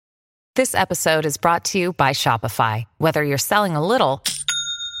This episode is brought to you by Shopify. Whether you're selling a little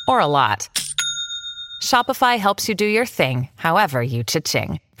or a lot, Shopify helps you do your thing, however you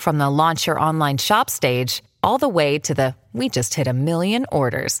cha-ching. From the launch your online shop stage, all the way to the we just hit 1 million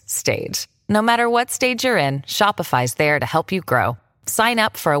orders stage. No matter what stage you're in, Shopify's there to help you grow. Sign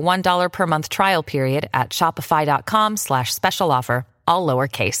up for a $1 per month trial period at shopify.com/special offer, all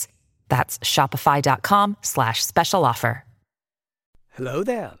lowercase. That's shopify.com/special offer. Hello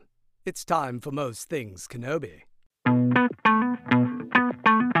there. It's time for Most Things Kenobi.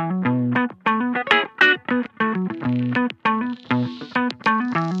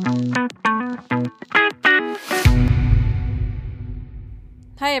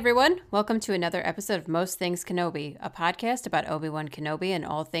 Hi, everyone. Welcome to another episode of Most Things Kenobi, a podcast about Obi-Wan Kenobi and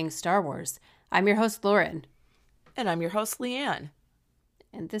all things Star Wars. I'm your host, Lauren. And I'm your host, Leanne.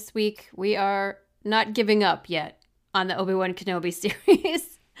 And this week, we are not giving up yet on the Obi-Wan Kenobi series.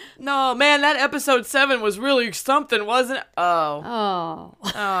 No, man, that episode 7 was really something, wasn't it? Oh.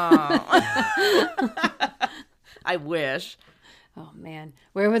 I wish. Oh, man.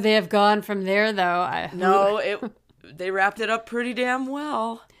 Where would they have gone from there, though? They wrapped it up pretty damn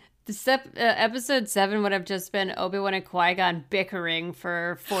well. Episode 7 would have just been Obi-Wan and Qui-Gon bickering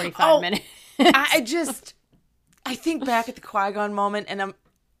for 45 minutes. I think back at the Qui-Gon moment, and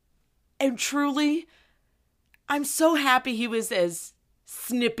I'm so happy he was as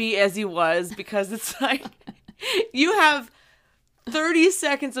snippy as he was, because it's like, you have 30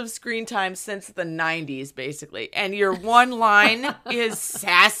 seconds of screen time since the 90s, basically, and your one line is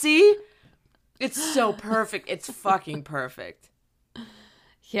sassy. It's so perfect. It's fucking perfect.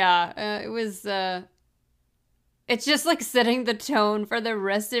 Yeah, it was, it's just like setting the tone for the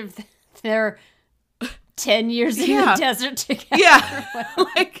rest of their 10 years in the desert together. Yeah,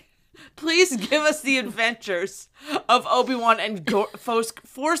 like, please give us the adventures of Obi-Wan and Force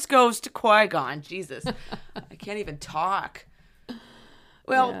Ghost Qui-Gon. Jesus, I can't even talk.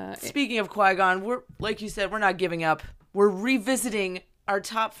 Well, speaking of Qui-Gon, we're, like you said, we're not giving up. We're revisiting our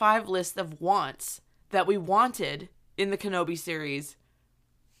top 5 list of wants that we wanted in the Kenobi series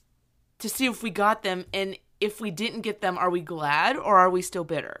to see if we got them, and if we didn't get them, are we glad or are we still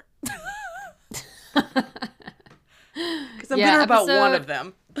bitter? Because I'm bitter about one of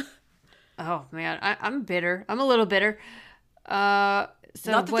them. Oh man, I'm bitter. I'm a little bitter. Not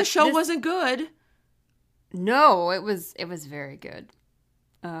that the show wasn't good. No, it was very good.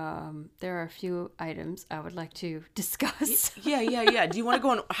 There are a few items I would like to discuss. Yeah. Do you want to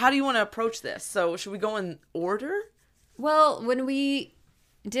go on? How do you want to approach this? So should we go in order? Well, when we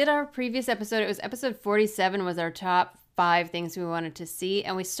did our previous episode, it was episode 47 was our top 5 things we wanted to see.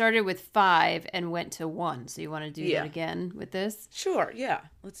 And we started with 5 and went to 1. So you want to do that again with this? Sure. Yeah.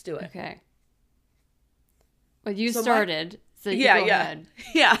 Let's do it. Okay. Well, you started. So you go ahead.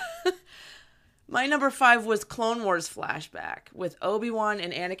 Yeah. My number 5 was Clone Wars flashback with Obi-Wan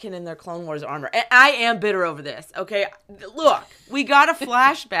and Anakin in their Clone Wars armor. And I am bitter over this, okay? Look, we got a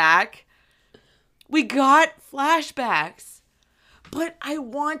flashback. We got flashbacks. But I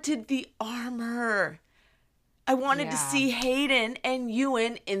wanted the armor. I wanted to see Hayden and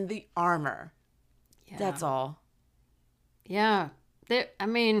Ewan in the armor. Yeah. That's all. Yeah. We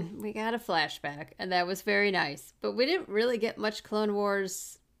got a flashback, and that was very nice. But we didn't really get much Clone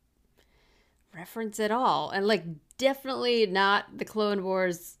Wars reference at all, and like definitely not the Clone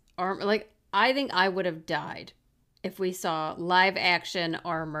Wars armor. Like, I think I would have died if we saw live action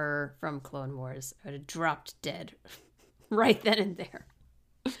armor from Clone Wars. I would have dropped dead right then and there.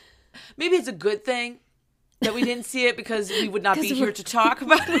 Maybe it's a good thing that we didn't see it, because we would not be here to talk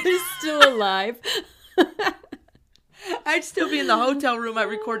about it. We're still alive. I'd still be in the hotel room I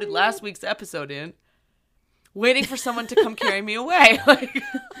recorded last week's episode in, waiting for someone to come carry me away. Like,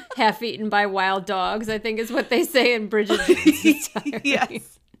 half eaten by wild dogs, I think is what they say in Bridget Jones's Diary.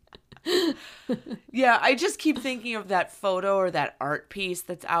 Yes. Yeah, I just keep thinking of that photo or that art piece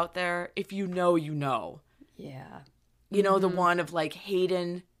that's out there. If you know, you know. Yeah. You know, the one of like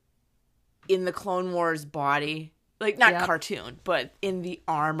Hayden in the Clone Wars body. Like, not cartoon, but in the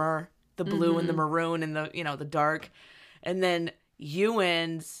armor, the blue and the maroon and the, the dark. And then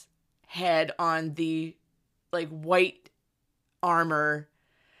Ewan's head on the like white armor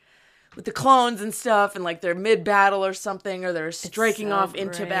with the clones and stuff, and like they're mid-battle or something, or they're striking off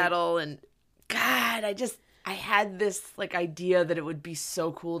into battle. And God, I had this like idea that it would be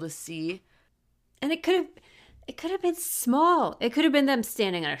so cool to see. And it could have been small. It could have been them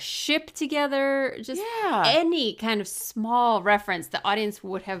standing on a ship together. Just any kind of small reference the audience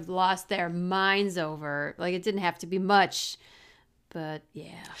would have lost their minds over. Like, it didn't have to be much, but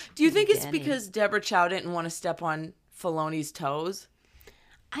yeah. Do you think it's because Deborah Chow didn't want to step on Filoni's toes?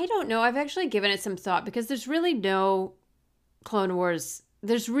 I don't know. I've actually given it some thought because there's really no Clone Wars.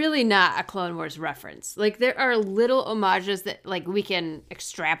 There's really not a Clone Wars reference. Like, there are little homages that, like, we can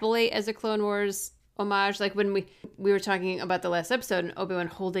extrapolate as a Clone Wars homage. Like, when we were talking about the last episode and Obi-Wan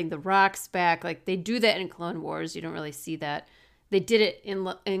holding the rocks back, like, they do that in Clone Wars. You don't really see that. They did it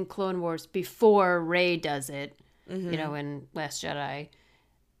in Clone Wars before Rey does it, you know, in Last Jedi.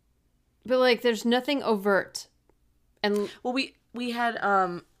 But, like, there's nothing overt. And well, we had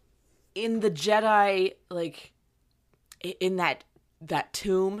in the Jedi, like, in that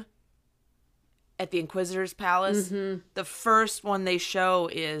tomb at the Inquisitor's palace, the first one they show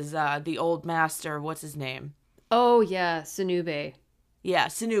is the old master. What's his name? Oh yeah, Senube. Yeah,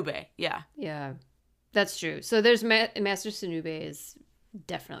 Senube. Yeah. Yeah, that's true. So there's Master Senube is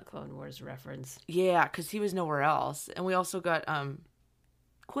definitely Clone Wars reference. Yeah, because he was nowhere else. And we also got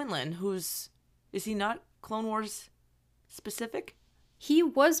Quinlan, is he not Clone Wars specific? He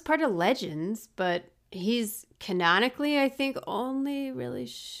was part of Legends, but he's canonically, I think, only really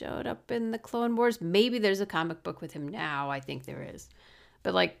showed up in the Clone Wars. Maybe there's a comic book with him now. I think there is.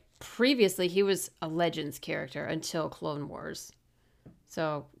 But, like, previously, he was a Legends character until Clone Wars.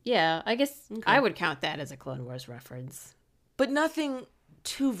 So, yeah, I guess I would count that as a Clone Wars reference. But nothing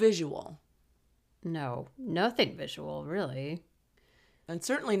too visual. No, nothing visual, really. And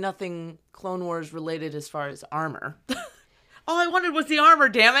certainly nothing Clone Wars related as far as armor. All I wanted was the armor,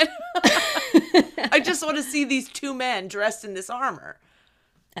 damn it. I just want to see these two men dressed in this armor.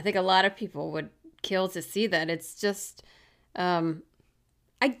 I think a lot of people would kill to see that. It's just,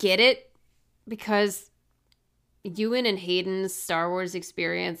 I get it, because Ewan and Hayden's Star Wars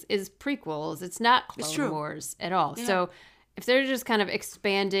experience is prequels. It's not Clone Wars at all. Yeah. So if they're just kind of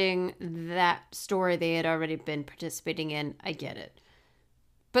expanding that story they had already been participating in, I get it.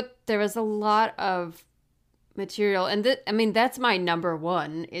 But there was a lot of material, and that's my number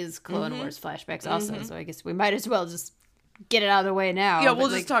one is Clone Wars flashbacks also, so I guess we might as well just get it out of the way now. Yeah, we'll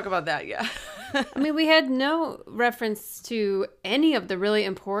just talk about that, yeah. I mean, we had no reference to any of the really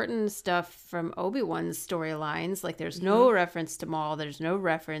important stuff from Obi-Wan's storylines. Like, there's no reference to Maul, there's no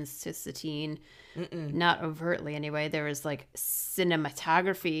reference to Satine, not overtly anyway. There was, like,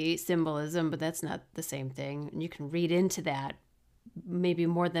 cinematography symbolism, but that's not the same thing, and you can read into that maybe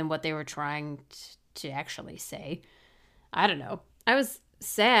more than what they were trying to actually say. I don't know. I was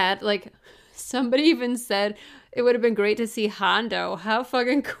sad. Like, somebody even said it would have been great to see Hondo. How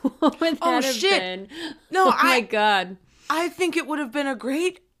fucking cool would that have been? No, oh my God. I think it would have been a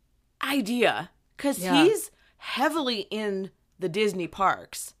great idea, because he's heavily in the Disney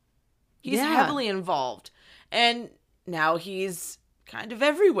parks. He's heavily involved. And now he's kind of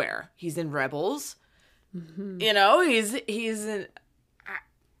everywhere. He's in Rebels. You know, he's a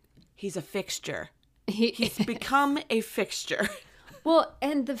fixture. He's become a fixture. Well,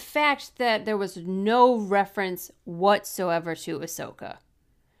 and the fact that there was no reference whatsoever to Ahsoka.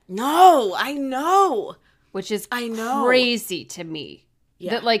 No, I know. Which is crazy to me.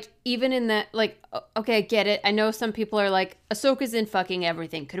 Yeah. That, like, even in that, like, okay, I get it. I know some people are like, Ahsoka's in fucking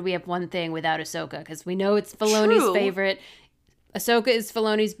everything. Could we have one thing without Ahsoka? Because we know it's Filoni's favorite. Ahsoka is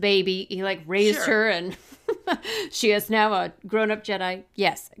Filoni's baby. He, like, raised her, and she is now a grown-up Jedi.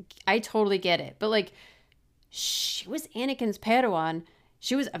 Yes, I totally get it. But, like, she was Anakin's Padawan.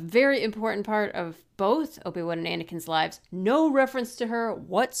 She was a very important part of both Obi-Wan and Anakin's lives. No reference to her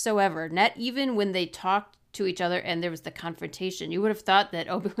whatsoever. Not even when they talked to each other and there was the confrontation. You would have thought that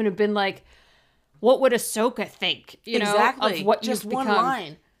Obi-Wan would have been like, what would Ahsoka think? You know, of what just you've one become.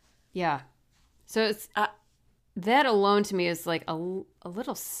 line. Yeah. So it's... that alone to me is like a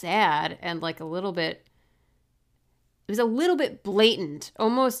little sad, and like a little bit, it was a little bit blatant,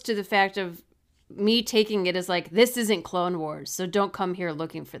 almost to the fact of me taking it as like, this isn't Clone Wars, so don't come here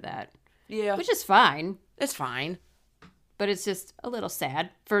looking for that. Yeah. Which is fine. It's fine. But it's just a little sad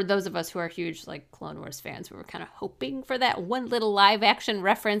for those of us who are huge like Clone Wars fans. We were kind of hoping for that one little live action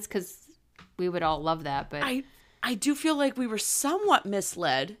reference, because we would all love that. But I do feel like we were somewhat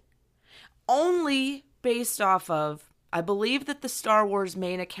misled, only based off of, I believe that the Star Wars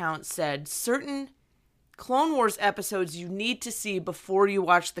main account said certain Clone Wars episodes you need to see before you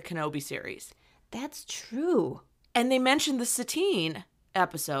watch the Kenobi series. That's true. And they mentioned the Satine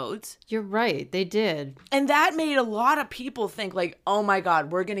episodes. You're right, they did. And that made a lot of people think like, oh my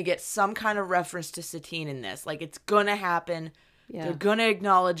God, we're going to get some kind of reference to Satine in this. Like, it's going to happen. Yeah. They're going to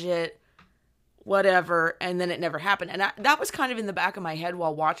acknowledge it. Whatever, and then it never happened. And that was kind of in the back of my head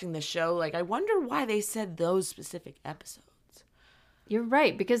while watching the show. Like, I wonder why they said those specific episodes. You're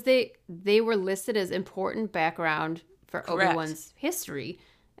right, because they were listed as important background for Obi-Wan's history.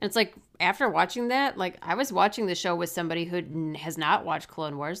 And it's like, after watching that, like, I was watching the show with somebody who has not watched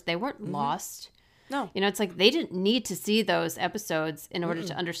Clone Wars. They weren't lost. No. You know, it's like they didn't need to see those episodes in order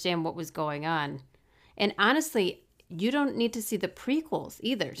to understand what was going on. And honestly, you don't need to see the prequels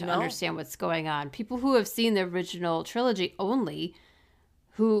either to understand what's going on. People who have seen the original trilogy only,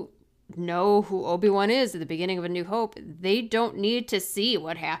 who know who Obi-Wan is at the beginning of A New Hope, they don't need to see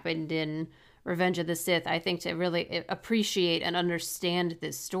what happened in Revenge of the Sith, I think, to really appreciate and understand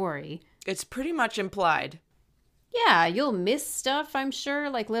this story. It's pretty much implied. Yeah, you'll miss stuff, I'm sure,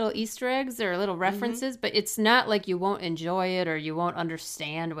 like little Easter eggs or little references, but it's not like you won't enjoy it or you won't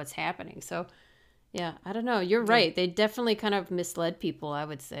understand what's happening. So, yeah, I don't know. You're right. They definitely kind of misled people, I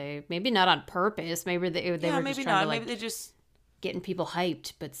would say. Maybe not on purpose. Maybe they were maybe just trying not. to, like, Maybe they just... getting people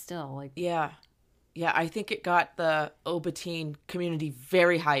hyped, but still, like... Yeah. Yeah, I think it got the Oba-Teen community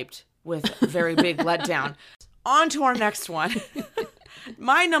very hyped with a very big letdown. On to our next one.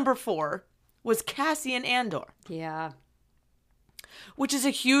 My number 4 was Cassian Andor. Yeah. Which is a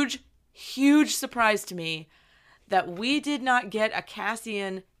huge, huge surprise to me that we did not get a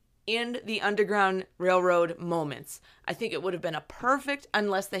Cassian in the Underground Railroad moments. I think it would have been a perfect,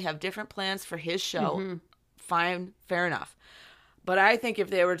 unless they have different plans for his show. Fine, fair enough. But I think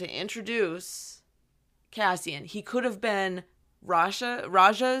if they were to introduce Cassian, he could have been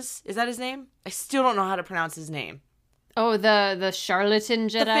Raja's, is that his name? I still don't know how to pronounce his name. Oh, the charlatan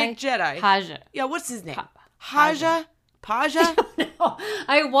Jedi? The fake Jedi. Haja. Yeah, what's his name? Haja? Paja? No,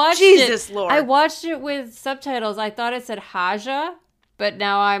 I watched Jesus it. Lord. I watched it with subtitles. I thought it said Haja, but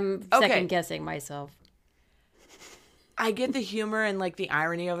now I'm second guessing myself. I get the humor and like the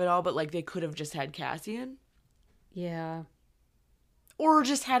irony of it all, but like they could have just had Cassian. Yeah. Or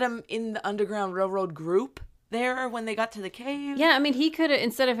just had him in the Underground Railroad group there when they got to the cave. Yeah, I mean, he could have,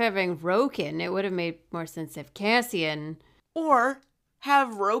 instead of having Roken, it would have made more sense if Cassian. Or have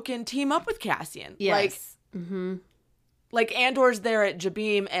Roken team up with Cassian. Yes. Like Andor's there at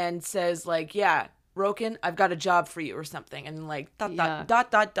Jabim and says like, yeah, Roken, I've got a job for you or something. And like,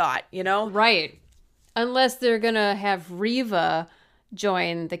 dot, you know? Right. Unless they're going to have Reva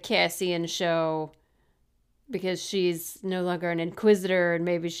join the Cassian show because she's no longer an Inquisitor and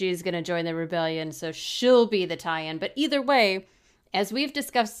maybe she's going to join the rebellion, so she'll be the tie-in. But either way, as we've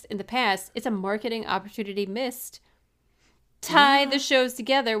discussed in the past, it's a marketing opportunity missed. Tie the shows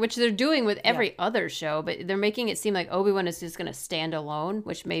together, which they're doing with every other show, but they're making it seem like Obi-Wan is just going to stand alone,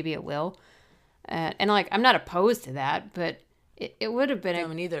 which maybe it will. And like, I'm not opposed to that, but it would have been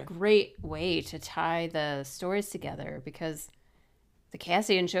a great way to tie the stories together because the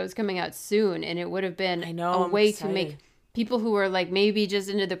Cassian show is coming out soon, and it would have been a way to make people who are like maybe just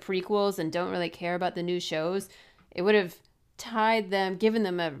into the prequels and don't really care about the new shows, it would have tied them, given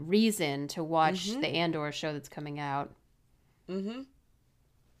them a reason to watch the Andor show that's coming out.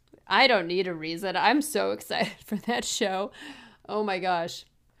 I don't need a reason. I'm so excited for that show. Oh my gosh.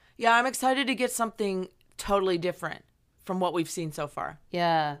 Yeah, I'm excited to get something totally different from what we've seen so far.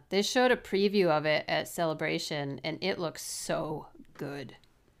 Yeah, they showed a preview of it at Celebration, and it looks so good.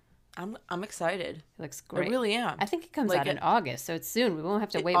 I'm excited. It looks great. I really am. I think it comes out in August, so it's soon. We won't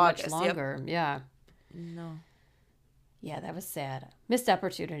have to wait much longer. Yep. Yeah. No. Yeah, that was sad. Missed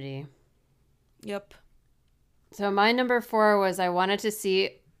opportunity. Yep. So my number 4 was I wanted to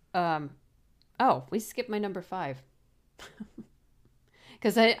see... oh, we skipped my number 5.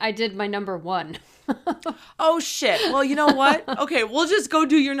 Because I did my number 1. Oh, shit. Well, you know what? Okay, we'll just go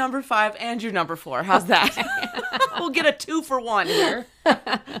do your number 5 and your number 4. How's that? We'll get a 2-for-1 here.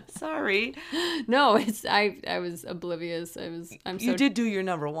 Sorry. No, I was oblivious. You did do your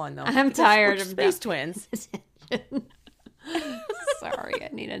number 1, though. I'm tired of Space Twins. Sorry, I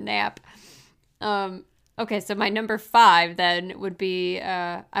need a nap. Okay, so my number 5 then would be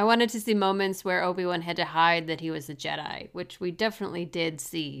I wanted to see moments where Obi-Wan had to hide that he was a Jedi, which we definitely did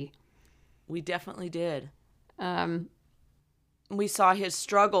see. We definitely did. We saw his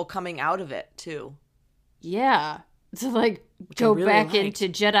struggle coming out of it, too. Yeah. To, like, go back into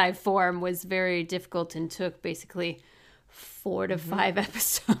Jedi form was very difficult and took basically 4 to 5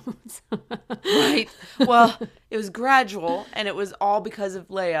 episodes. Right. Well, it was gradual, and it was all because of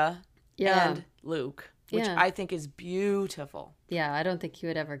Leia and Luke, which I think is beautiful. Yeah, I don't think he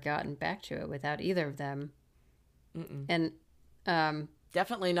would have ever gotten back to it without either of them. And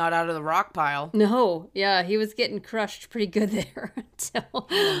definitely not out of the rock pile. No, yeah, he was getting crushed pretty good there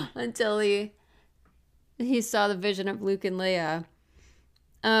until he saw the vision of Luke and Leia.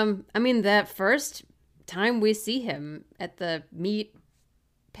 I mean, that first time we see him at the meat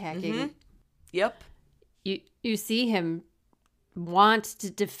packing. Yep. You see him want to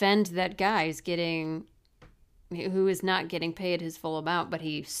defend that guy who's getting who is not getting paid his full amount, but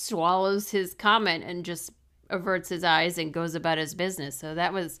he swallows his comment and just averts his eyes and goes about his business. So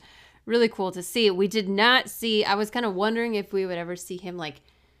that was really cool to see. We did not see, I was kind of wondering if we would ever see him like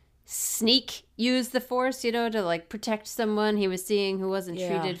sneak use the Force, you know, to like protect someone he was seeing who wasn't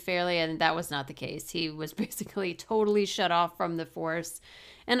treated fairly, and that was not the case. He was basically totally shut off from the Force,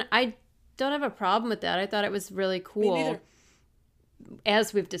 and I don't have a problem with that. I thought it was really cool. Me neither.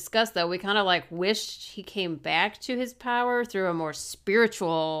 As we've discussed, though, we kind of like wished he came back to his power through a more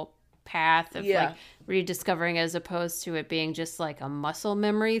spiritual path of like rediscovering, as opposed to it being just like a muscle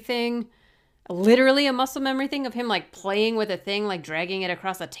memory thing. Literally a muscle memory thing of him like playing with a thing, like dragging it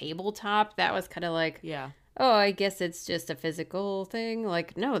across a tabletop. That was kind of like, oh, I guess it's just a physical thing.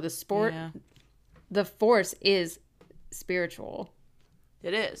 Like, no, the sport, the Force is spiritual.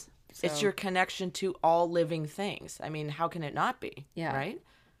 It is. So. It's your connection to all living things. I mean, how can it not be? Yeah. Right?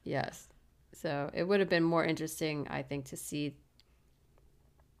 Yes. So it would have been more interesting, I think, to see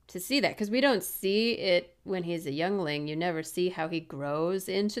that, because we don't see it when he's a youngling. You never see how he grows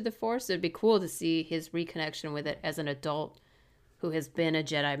into the Force. It'd be cool to see his reconnection with it as an adult who has been a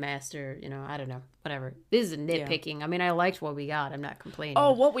Jedi Master. You know, I don't know, whatever. This is nitpicking. I mean, I liked what we got. I'm not complaining.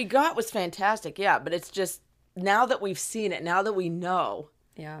 Oh, what we got was fantastic. Yeah, but it's just now that we've seen it, now that we know.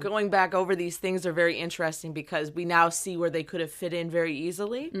 Yeah. Going back over these things are very interesting because we now see where they could have fit in very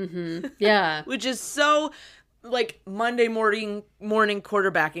easily. Mm-hmm. Yeah. Which is so like Monday morning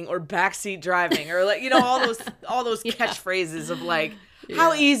quarterbacking or backseat driving or like, you know, all those catchphrases of like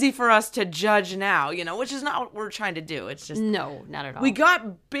how easy for us to judge now, you know, which is not what we're trying to do. It's just no, not at all. We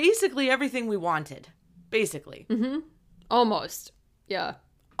got basically everything we wanted. Basically. Mm-hmm. Almost. Yeah.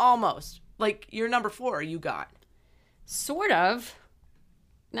 Almost. Like your number 4 you got. Sort of.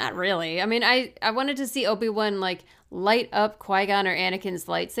 Not really. I mean, I wanted to see Obi-Wan, like, light up Qui-Gon or Anakin's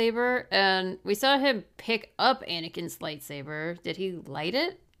lightsaber, and we saw him pick up Anakin's lightsaber. Did he light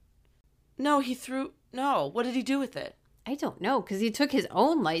it? No, No, what did he do with it? I don't know, because he took his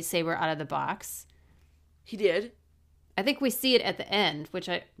own lightsaber out of the box. He did? I think we see it at the end, which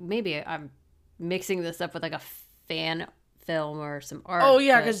I'm mixing this up with, like, a fan film or some art. Oh,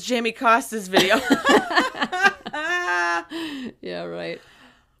 yeah, because Jamie Costa's video. Yeah, right.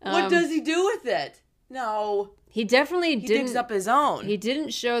 What does he do with it? No. He definitely didn't. He digs up his own. He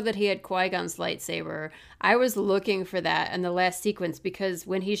didn't show that he had Qui-Gon's lightsaber. I was looking for that in the last sequence because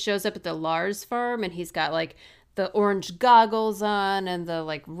when he shows up at the Lars farm and he's got like the orange goggles on and the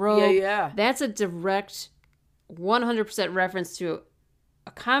like robe. Yeah. That's a direct 100% reference to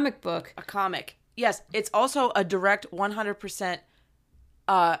a comic book. A comic. Yes. It's also a direct 100%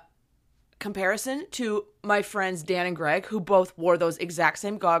 comparison to my friends Dan and Greg, who both wore those exact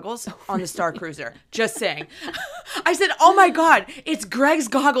same goggles on the Star Cruiser. Just saying. I said, oh my God, it's Greg's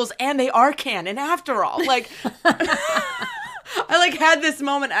goggles and they are canon after all. Like, I like had this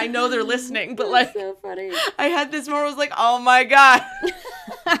moment. I know they're listening, but like, so funny. I had this moment. I was like, oh my God,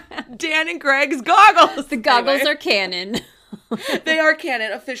 Dan and Greg's goggles. The goggles are canon. They are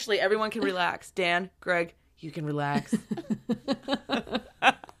canon officially. Everyone can relax. Dan, Greg, you can relax.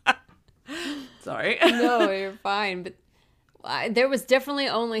 Sorry. No, you're fine. But there was definitely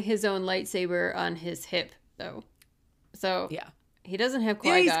only his own lightsaber on his hip, though. So yeah, he doesn't have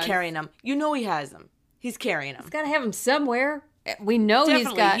Qui-Gon. Yeah, he's carrying them. You know he has them. He's carrying them. He's got to have them somewhere. We know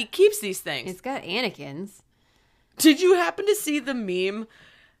He keeps these things. He's got Anakin's. Did you happen to see the meme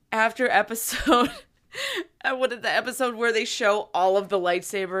after episode? What is the episode where they show all of the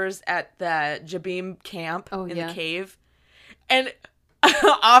lightsabers at the Jabim camp in the cave? And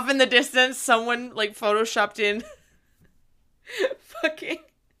off in the distance, someone like photoshopped in fucking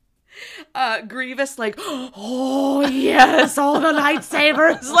Grievous, like, oh yes, all the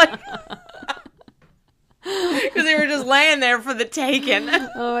lightsabers, like, because they were just laying there for the taking.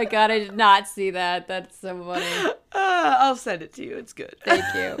 Oh my God, I did not see that. That's so funny. I'll send it to you. It's good. Thank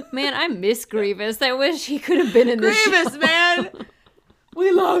you, man. I miss Grievous. I wish he could have been in this Grievous, man.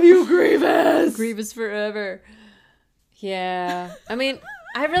 We love you, Grievous. Grievous forever. Yeah, I mean,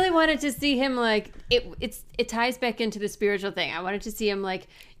 I really wanted to see him like it ties back into the spiritual thing. I wanted to see him like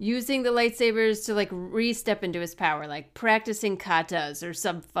using the lightsabers to like re-step into his power, like practicing katas or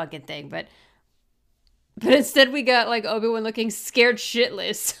some fucking thing. But instead we got like Obi-Wan looking scared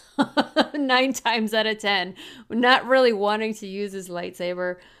shitless 9 times out of 10, not really wanting to use his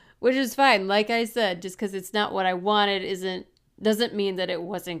lightsaber, which is fine. Like I said, just because it's not what I wanted doesn't mean that it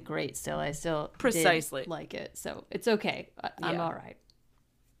wasn't great. Still, I still precisely did like it, so it's okay. I'm all right.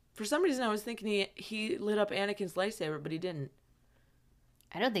 For some reason, I was thinking he lit up Anakin's lightsaber, but he didn't.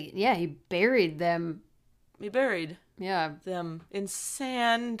 I don't think. Yeah, he buried them. He buried. Yeah, them in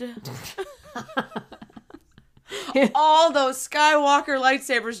sand. all those Skywalker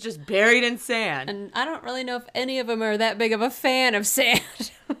lightsabers just buried in sand. And I don't really know if any of them are that big of a fan of sand.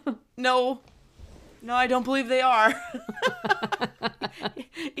 No, I don't believe they are.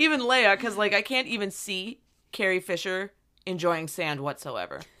 Even Leia, because, like, I can't even see Carrie Fisher enjoying sand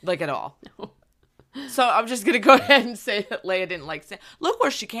whatsoever. Like, at all. No. So I'm just going to go ahead and say that Leia didn't like sand. Look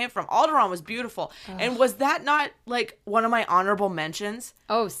where she came from. Alderaan was beautiful. And was that not, like, one of my honorable mentions?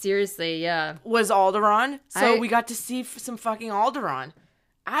 Oh, seriously, yeah. Was Alderaan. So we got to see some fucking Alderaan.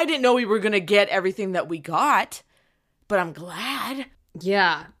 I didn't know we were going to get everything that we got, but I'm glad.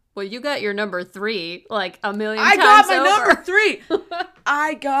 Yeah. Well, you got your number 3 like a million I times got my over. number 3.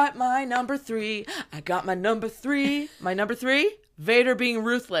 I got my number 3. I got my number 3. My number 3? Vader being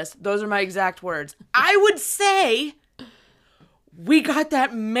ruthless. Those are my exact words. I would say we got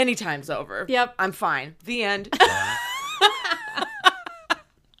that many times over. Yep. I'm fine. The end.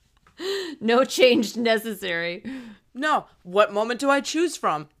 No change necessary. No. What moment do I choose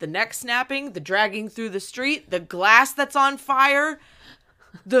from? The neck snapping, the dragging through the street, the glass that's on fire,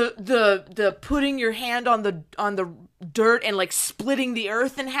 the putting your hand on the dirt and like splitting the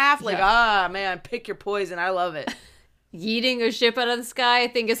earth in half. Like, man, pick your poison. I love it. Yeeting a ship out of the sky, I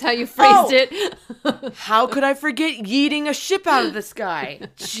think is how you phrased it. How could I forget yeeting a ship out of the sky?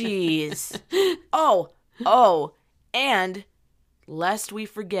 Jeez. Oh, and lest we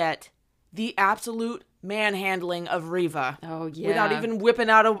forget the absolute manhandling of Reva. Oh, yeah. Without even whipping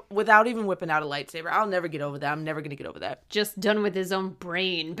out a lightsaber. I'll never get over that. I'm never gonna get over that. Just done with his own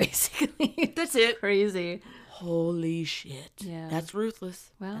brain, basically. That's it. Crazy. Holy shit. Yeah. That's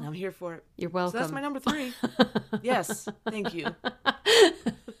ruthless. Well, and I'm here for it. You're welcome. So that's my number 3. Yes. Thank you.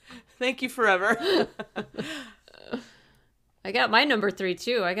 Thank you forever. I got my number 3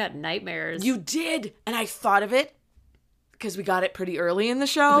 too. I got Nightmares. You did. And I thought of it because we got it pretty early in the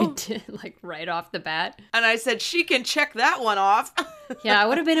show. We did, like right off the bat. And I said, she can check that one off. Yeah, it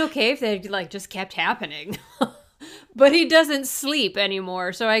would have been okay if they like just kept happening. But he doesn't sleep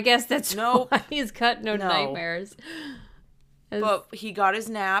anymore, so I guess that's why he's got no nightmares. But he got his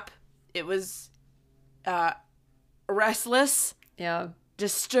nap. It was restless. Yeah.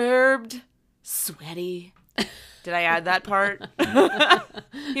 Disturbed. Sweaty. Did I add that part?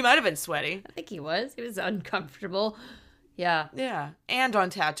 He might have been sweaty. I think he was. He was uncomfortable. Yeah. Yeah. And on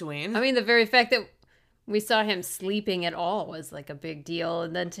Tatooine. I mean, the very fact that we saw him sleeping at all was like a big deal.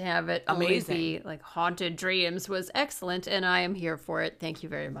 And then to have it only be like haunted dreams was excellent. And I am here for it. Thank you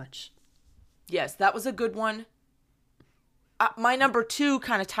very much. Yes, that was a good one. My number 2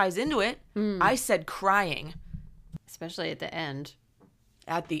 kind of ties into it. I said crying. Especially at the end.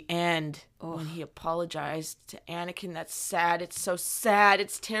 At the end, when he apologized to Anakin. That's sad. It's so sad.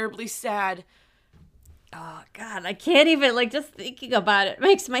 It's terribly sad. Oh, God. I can't even, like, just thinking about it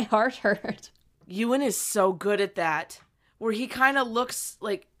makes my heart hurt. Ewan is so good at that. Where he kind of looks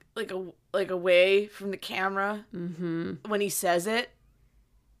like away from the camera when he says it.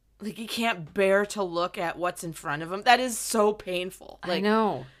 Like, he can't bear to look at what's in front of him. That is so painful. Like, I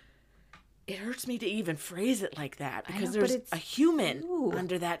know. It hurts me to even phrase it like that because know, there's a human true.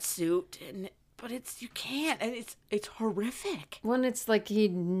 under that suit, but you can't, and it's horrific. When it's like he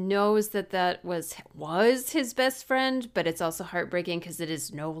knows that was his best friend, but it's also heartbreaking because it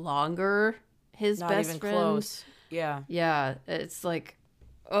is no longer his Not best even friend. close. Yeah, yeah. It's like,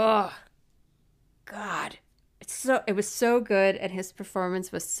 oh, God. It was so good, and his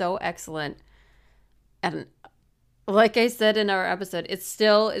performance was so excellent, and. Like I said in our episode, it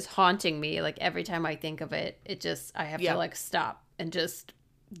still is haunting me. Like every time I think of it, I have to like stop and just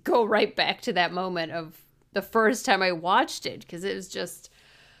go right back to that moment of the first time I watched it. Because it was just,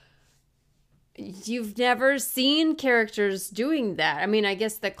 you've never seen characters doing that. I mean, I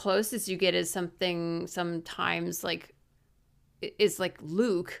guess the closest you get is something sometimes like, is like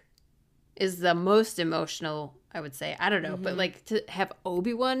Luke is the most emotional, I would say. I don't know. But like to have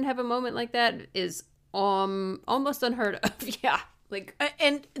Obi-Wan have a moment like that is almost unheard of. Yeah. Like,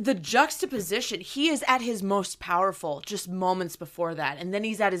 and the juxtaposition, he is at his most powerful just moments before that, and then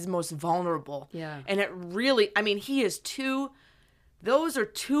he's at his most vulnerable. Yeah. And it really, I mean, those are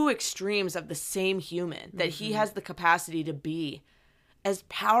 2 extremes of the same human that he has the capacity to be as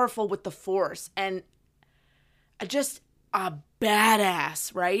powerful with the Force and just a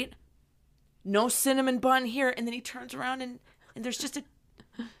badass, right? No cinnamon bun here, and then he turns around and there's just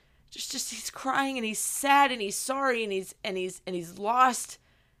he's crying and he's sad and he's sorry and he's lost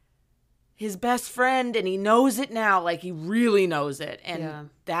his best friend and he knows it now, like he really knows it, and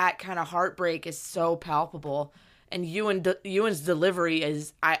that kind of heartbreak is so palpable. And Ewan's delivery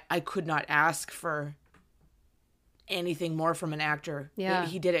is I could not ask for anything more from an actor. Yeah,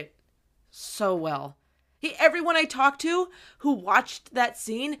 he did it so well. Everyone I talked to who watched that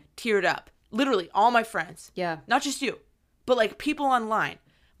scene teared up. Literally, all my friends. Yeah. Not just you, but like people online.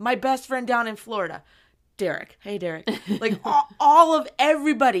 My best friend down in Florida, Derek. Hey, Derek. Like all of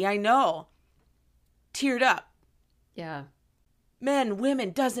everybody I know teared up. Yeah. Men,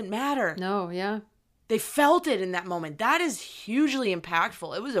 women, doesn't matter. No, yeah. They felt it in that moment. That is hugely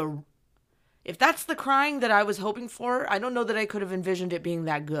impactful. If that's the crying that I was hoping for, I don't know that I could have envisioned it being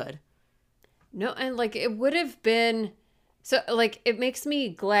that good. No, and like it would have been so like it makes me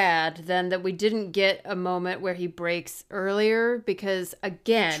glad then that we didn't get a moment where he breaks earlier because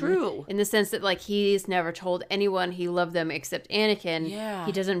again, True. in the sense that like he's never told anyone he loved them except Anakin. Yeah.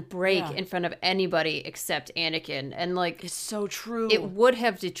 He doesn't break Yeah. in front of anybody except Anakin. And like It's so true. it would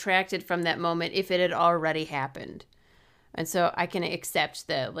have detracted from that moment if it had already happened. And so I can accept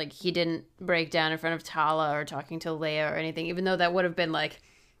that like he didn't break down in front of Tala or talking to Leia or anything, even though that would have been like,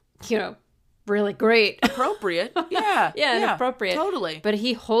 you know, really great. Appropriate. Yeah. Yeah, and appropriate. Totally. But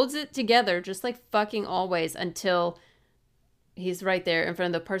he holds it together just like fucking always until he's right there in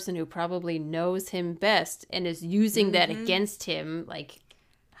front of the person who probably knows him best and is using that against him, like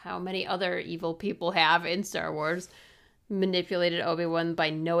how many other evil people have in Star Wars, manipulated Obi-Wan by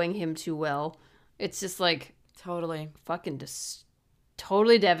knowing him too well. It's just like Totally. fucking just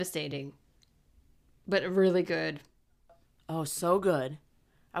totally devastating, but really good. Oh, so good.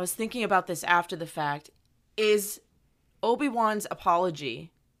 I was thinking about this after the fact. Is Obi-Wan's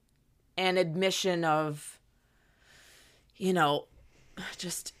apology and admission of, you know,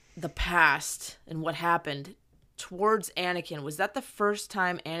 just the past and what happened towards Anakin, was that the first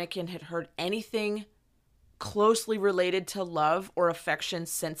time Anakin had heard anything closely related to love or affection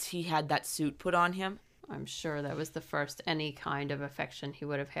since he had that suit put on him? I'm sure that was the first any kind of affection he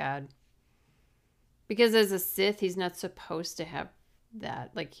would have had. Because as a Sith, he's not supposed to have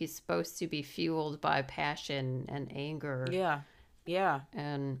that. Like, he's supposed to be fueled by passion and anger. Yeah. Yeah.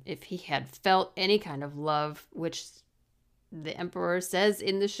 And if he had felt any kind of love, which the Emperor says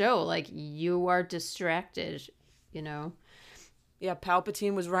in the show, like, you are distracted, you know? Yeah,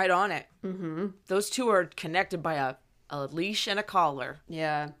 Palpatine was right on it. Mm-hmm. Those two are connected by a leash and a collar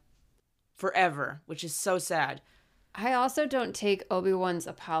Yeah. forever, which is so sad. I also don't take Obi-Wan's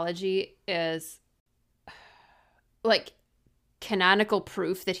apology as, like, canonical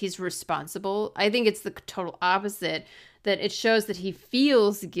proof that he's responsible. I think it's the total opposite, that it shows that he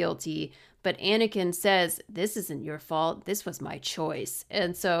feels guilty, but Anakin says, this isn't your fault. This was my choice.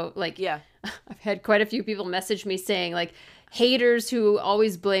 And so, like, Yeah. I've had quite a few people message me saying, like, haters who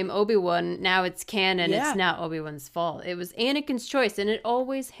always blame Obi-Wan, now it's canon, Yeah. it's not Obi-Wan's fault. It was Anakin's choice, and it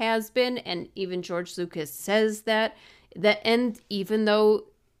always has been, and even George Lucas says that and even though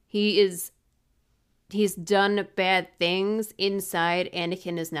he's done bad things inside,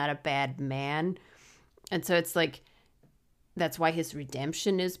 Anakin is not a bad man. And so it's like, that's why his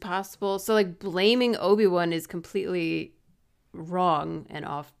redemption is possible. So like blaming Obi-Wan is completely wrong and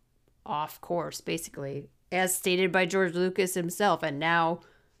off course, basically, as stated by George Lucas himself, and now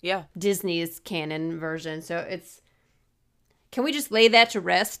Yeah. Disney's canon version. So it's, can we just lay that to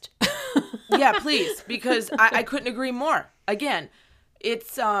rest? Yeah, please, because I couldn't agree more. Again,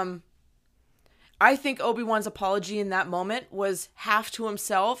 it's I think Obi-Wan's apology in that moment was half to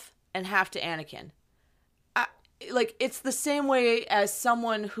himself and half to Anakin. Like, it's the same way as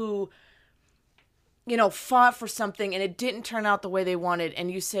someone who, you know, fought for something and it didn't turn out the way they wanted,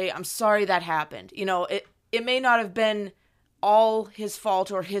 and you say, I'm sorry that happened. You know, it may not have been all his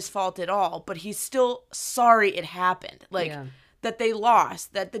fault or his fault at all, but he's still sorry it happened. Like, Yeah. that they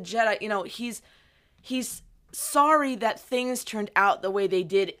lost, that the Jedi, you know, he's sorry that things turned out the way they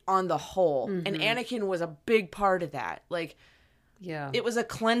did on the whole. And Anakin was a big part of that. Like, Yeah. it was a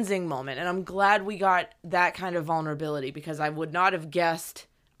cleansing moment, and I'm glad we got that kind of vulnerability, because I would not have guessed.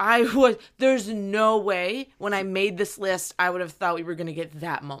 There's no way when I made this list I would have thought we were going to get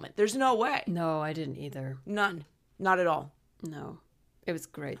that moment. There's no way. No, I didn't either. None. Not at all. No. It was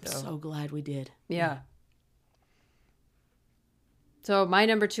great, though. So glad we did. Yeah. So my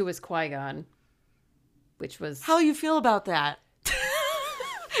number 2 was Qui-Gon, which was... How you feel about that?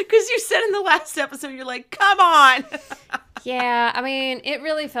 Because you said in the last episode, you're like, come on. Yeah, I mean, it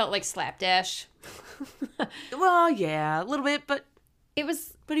really felt like slapdash. Well, yeah, a little bit, but It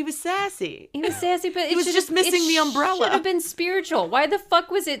was... he was sassy. He was sassy, but He was just missing the umbrella. It should have been spiritual. Why the fuck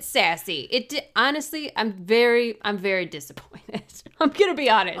was it sassy? Honestly, I'm very disappointed. I'm gonna be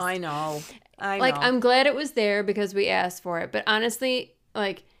honest. I know. Like, I'm glad it was there because we asked for it. But honestly,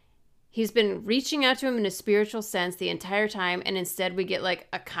 like, he's been reaching out to him in a spiritual sense the entire time, and instead we get like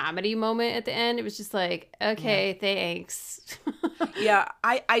a comedy moment at the end. It was just like, okay, thanks. Yeah,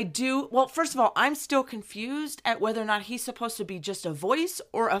 I do. Well, first of all, I'm still confused at whether or not he's supposed to be just a voice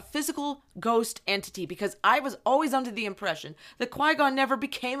or a physical ghost entity, because I was always under the impression that Qui-Gon never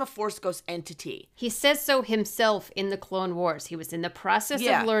became a Force ghost entity. He says so himself in the Clone Wars. He was in the process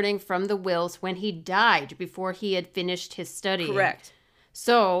of learning from the Wills when he died before he had finished his studying. Correct.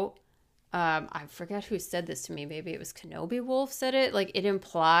 So, I forget who said this to me. Maybe it was Kenobi Wolf said it. Like, it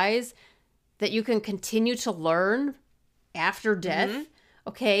implies that you can continue to learn after death. Mm-hmm.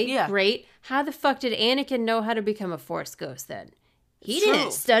 Okay, great. How the fuck did Anakin know how to become a Force ghost then? He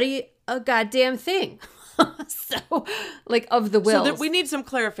didn't study a goddamn thing. So, like, of the Wills. So we need some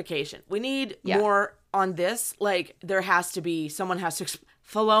clarification. We need more on this. Like, there has to be, someone has to,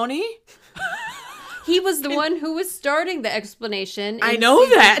 Filoni? He was the one who was starting the explanation. I know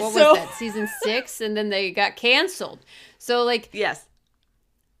that. What was that? Season 6, and then they got canceled. So, like, yes,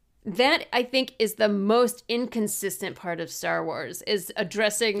 that I think is the most inconsistent part of Star Wars, is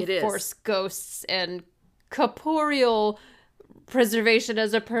addressing Force ghosts and corporeal preservation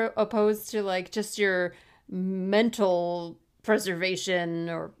as opposed to like just your mental preservation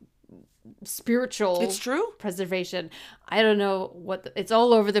or spiritual. It's true. Preservation. I don't know what it's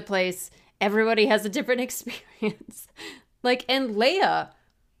all over the place. Everybody has a different experience. Like, and Leia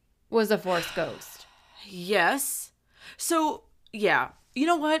was a Force ghost. Yes. So, yeah. You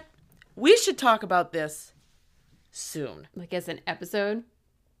know what? We should talk about this soon. Like as an episode?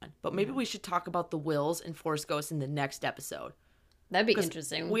 But maybe we should talk about the Wills and Force ghosts in the next episode. That'd be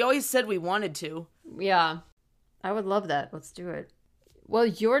interesting. We always said we wanted to. Yeah. I would love that. Let's do it. Well,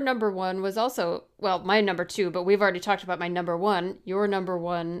 your number one was also, well, my number two, but we've already talked about my number one. Your number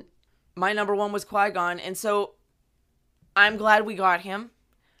one. My number one was Qui-Gon, and so I'm glad we got him.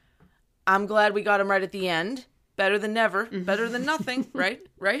 I'm glad we got him right at the end. Better than never. Better than nothing, right?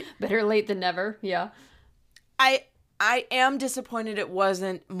 Right? Better late than never, yeah. I am disappointed it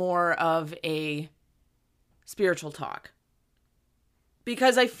wasn't more of a spiritual talk.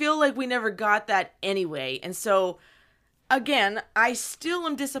 Because I feel like we never got that anyway. And so, again, I still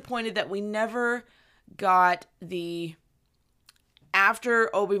am disappointed that we never got the... After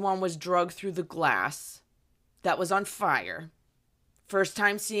Obi-Wan was drugged through the glass that was on fire, first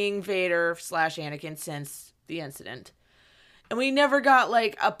time seeing Vader / Anakin since the incident, and we never got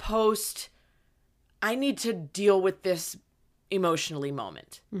like a post, I need to deal with this emotionally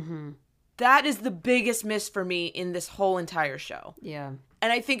moment. Mm-hmm. That is the biggest miss for me in this whole entire show. Yeah.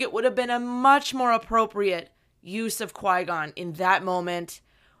 And I think it would have been a much more appropriate use of Qui-Gon in that moment,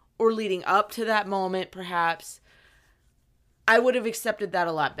 or leading up to that moment, perhaps. I would have accepted that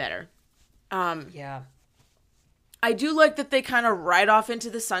a lot better. Yeah. I do like that they kind of ride off into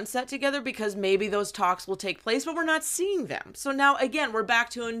the sunset together, because maybe those talks will take place, but we're not seeing them. So now, again, we're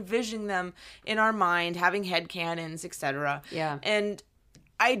back to envisioning them in our mind, having headcanons, etc. Yeah. And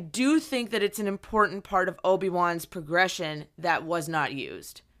I do think that it's an important part of Obi-Wan's progression that was not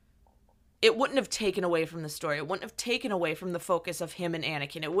used. It wouldn't have taken away from the story. It wouldn't have taken away from the focus of him and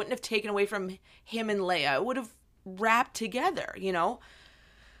Anakin. It wouldn't have taken away from him and Leia. It would have wrapped together, you know?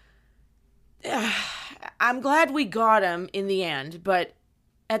 I'm glad we got him in the end, but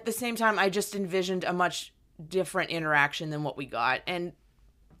at the same time, I just envisioned a much different interaction than what we got. And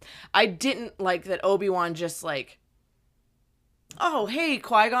I didn't like that Obi-Wan just like, oh, hey,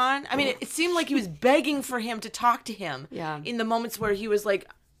 Qui-Gon. I mean, it seemed like he was begging for him to talk to him. Yeah. In the moments where he was like,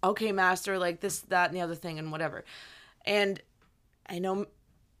 okay, master, like this, that, and the other thing and whatever. And I know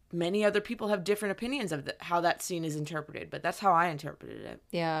many other people have different opinions of how that scene is interpreted, but that's how I interpreted it.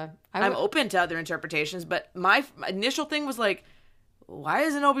 Yeah. I'm open to other interpretations, but my initial thing was like, why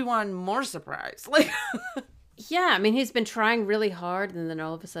isn't Obi-Wan more surprised? Like, yeah, I mean, he's been trying really hard, and then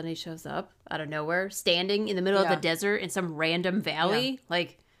all of a sudden he shows up out of nowhere, standing in the middle of the desert in some random valley. Yeah.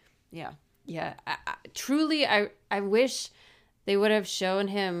 Like, yeah. Yeah. Truly, I wish they would have shown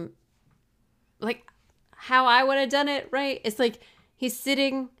him, like, how I would have done it, right? It's like he's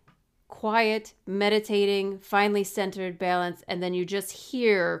sitting quiet, meditating, finally centered, balanced, and then you just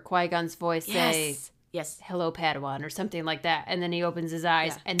hear Qui-Gon's voice say, yes, hello, Padawan, or something like that. And then he opens his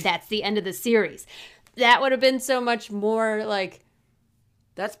eyes, and that's the end of the series. That would have been so much more like...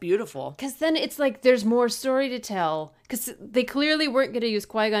 That's beautiful. Because then it's like there's more story to tell. Because they clearly weren't going to use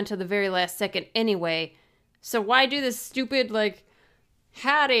Qui-Gon till the very last second anyway. So why do this stupid, like,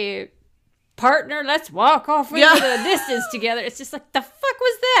 howdy, partner, let's walk off into the distance together. It's just like, the fuck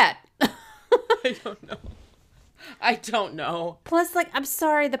was that? I don't know. I don't know. Plus, like, I'm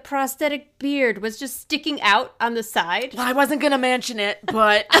sorry, the prosthetic beard was just sticking out on the side. I wasn't going to mention it,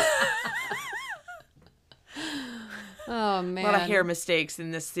 but... Oh, man. A lot of hair mistakes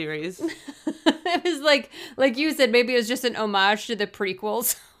in this series. It was like you said, maybe it was just an homage to the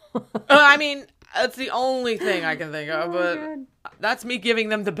prequels. I mean, that's the only thing I can think of, but God. that's me giving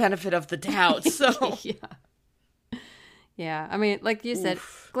them the benefit of the doubt, so... Yeah, I mean, like you said,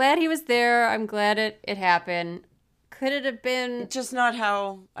 glad he was there. I'm glad it happened. Could it have been... Just not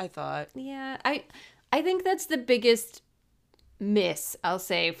how I thought. Yeah, I think that's the biggest miss, I'll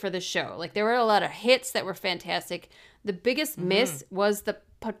say, for the show. Like, there were a lot of hits that were fantastic. The biggest miss was the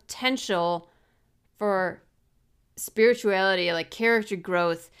potential for spirituality, like character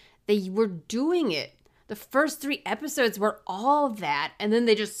growth. They were doing it. The first 3 episodes were all that, and then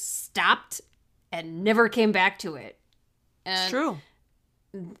they just stopped and never came back to it. And, It's true.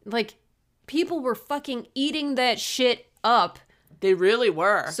 like, people were fucking eating that shit up. They really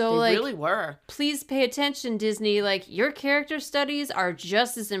were. So, they like, really were. Please pay attention, Disney. Like, your character studies are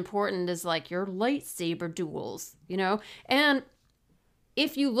just as important as, like, your lightsaber duels, you know? And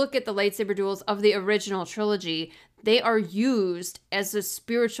if you look at the lightsaber duels of the original trilogy, they are used as a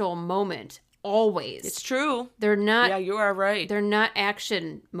spiritual moment, always. It's true. They're not... Yeah, you are right. They're not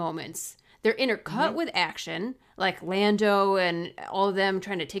action moments. They're intercut with action, like Lando and all of them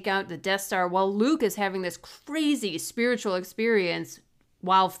trying to take out the Death Star, while Luke is having this crazy spiritual experience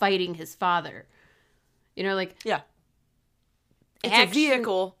while fighting his father. You know, like... Yeah. It's action- a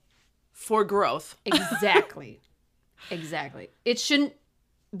vehicle for growth. Exactly. Exactly. It shouldn't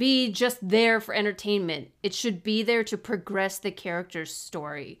be just there for entertainment. It should be there to progress the character's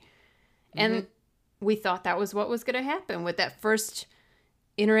story. And we thought that was what was going to happen with that first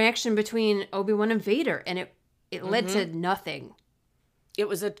interaction between Obi-Wan and Vader, and it led to nothing. It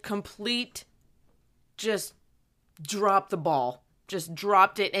was a complete just drop the ball. Just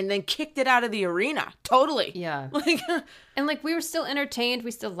dropped it and then kicked it out of the arena. Totally. Yeah. Like, And like, we were still entertained.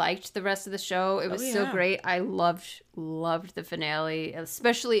 We still liked the rest of the show. It was so yeah. great. I loved the finale,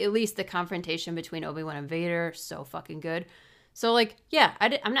 especially at least the confrontation between Obi-Wan and Vader. So fucking good. So like, yeah,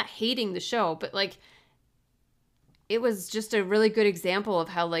 I'm not hating the show, but like, it was just a really good example of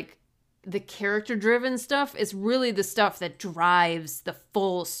how like the character-driven stuff is really the stuff that drives the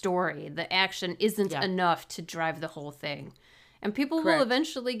full story. The action isn't enough to drive the whole thing. And people will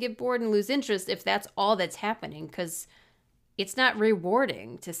eventually get bored and lose interest if that's all that's happening, because it's not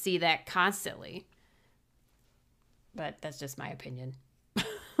rewarding to see that constantly. But that's just my opinion.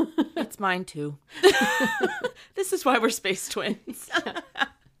 it's mine too. This is why we're space twins.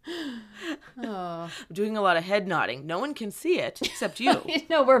 I'm doing a lot of head nodding. No one can see it except you.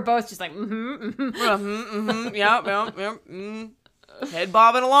 No, we're both just like, head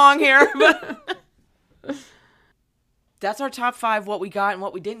bobbing along here. That's our top 5, what we got and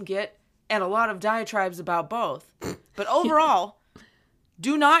what we didn't get, and a lot of diatribes about both. But overall,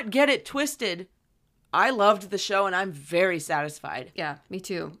 do not get it twisted. I loved the show, and I'm very satisfied. Yeah, me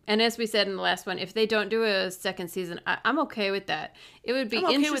too. And as we said in the last one, if they don't do a second season, I'm okay with that. It would be I'm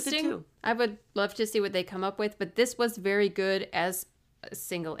okay interesting. with it too. I would love to see what they come up with, but this was very good as a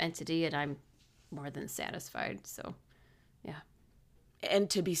single entity, and I'm more than satisfied. So, yeah.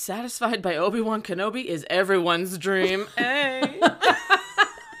 And to be satisfied by Obi-Wan Kenobi is everyone's dream. Hey.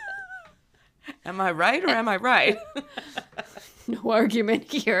 Am I right or am I right? No argument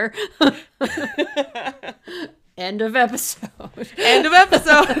here. End of episode. End of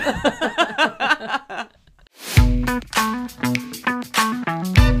episode.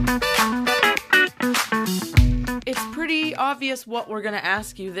 It's pretty obvious what we're going to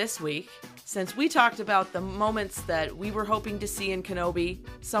ask you this week. Since we talked about the moments that we were hoping to see in Kenobi,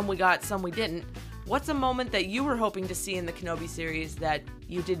 some we got, some we didn't, what's a moment that you were hoping to see in the Kenobi series that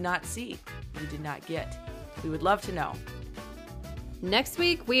you did not see, you did not get? We would love to know. Next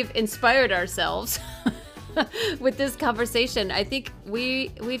week, we've inspired ourselves with this conversation. I think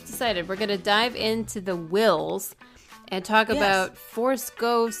we've decided we're going to dive into the Wills and talk about Force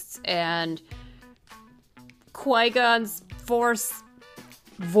ghosts and Qui-Gon's Force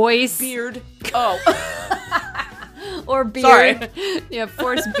voice. Beard. Oh. Or beard. Sorry. Yeah,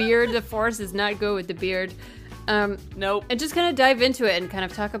 Force beard. The Force is not good with the beard. Nope. And just kind of dive into it and kind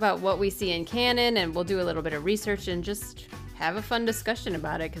of talk about what we see in canon, and we'll do a little bit of research and just have a fun discussion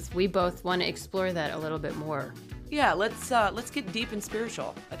about it, because we both want to explore that a little bit more. Yeah, let's get deep and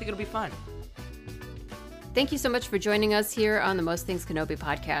spiritual. I think it'll be fun. Thank you so much for joining us here on the Most Things Kenobi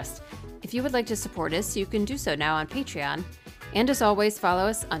podcast. If you would like to support us, you can do so now on Patreon. And as always, follow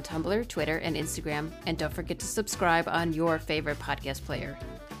us on Tumblr, Twitter, and Instagram. And don't forget to subscribe on your favorite podcast player.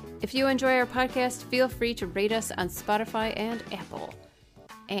 If you enjoy our podcast, feel free to rate us on Spotify and Apple.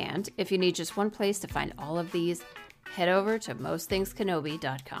 And if you need just one place to find all of these, head over to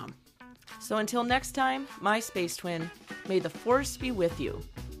mostthingskenobi.com. So until next time, my space twin, may the Force be with you.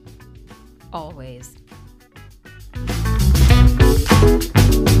 Always.